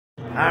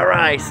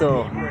Alright,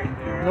 so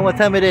you know what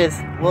time it is.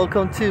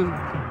 Welcome to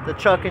the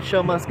Trucking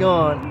Show Must Go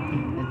On.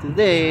 And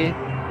today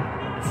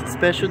is a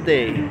special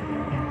day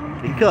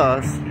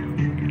because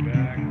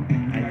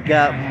I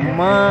got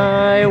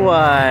my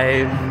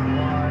wife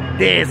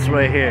this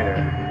right here.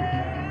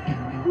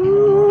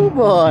 Ooh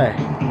boy.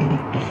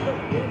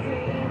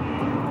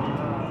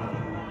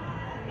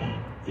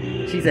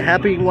 She's a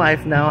happy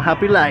wife now,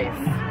 happy life.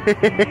 You're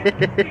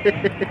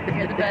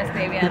the best,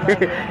 baby. I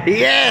love you.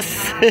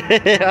 Yes!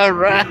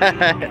 Alright.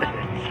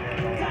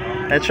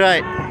 That's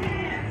right.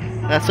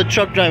 That's what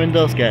truck driving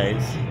does,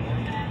 guys.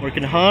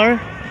 Working hard,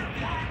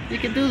 you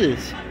can do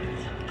this.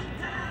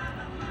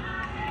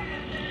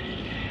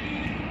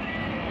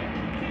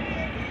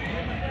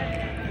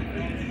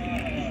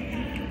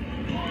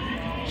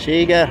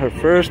 She got her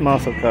first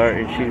muscle car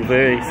and she's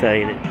very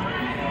excited.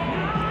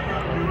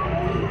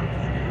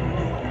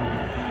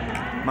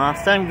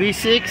 Mustang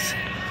V6,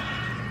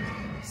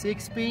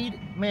 6-speed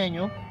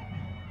manual.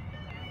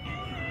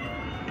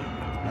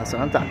 That's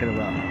what I'm talking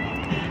about.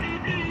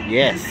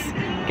 Yes,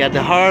 got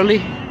the Harley,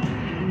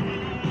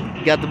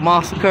 got the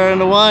muscle car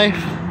and the wife.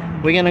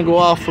 We're gonna go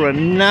off for a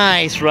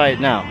nice ride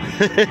now.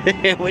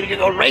 We're gonna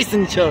go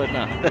racing each other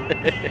now.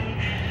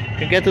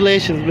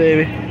 Congratulations,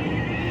 baby.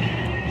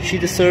 She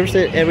deserves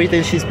it.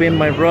 Everything. She's been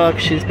my rock.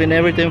 She's been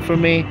everything for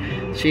me.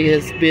 She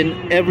has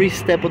been every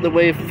step of the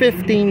way.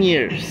 15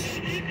 years.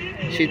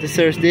 She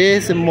deserves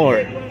this and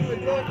more.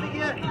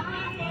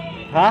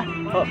 Huh?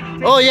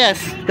 Oh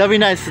yes, that'd be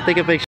nice to take a picture.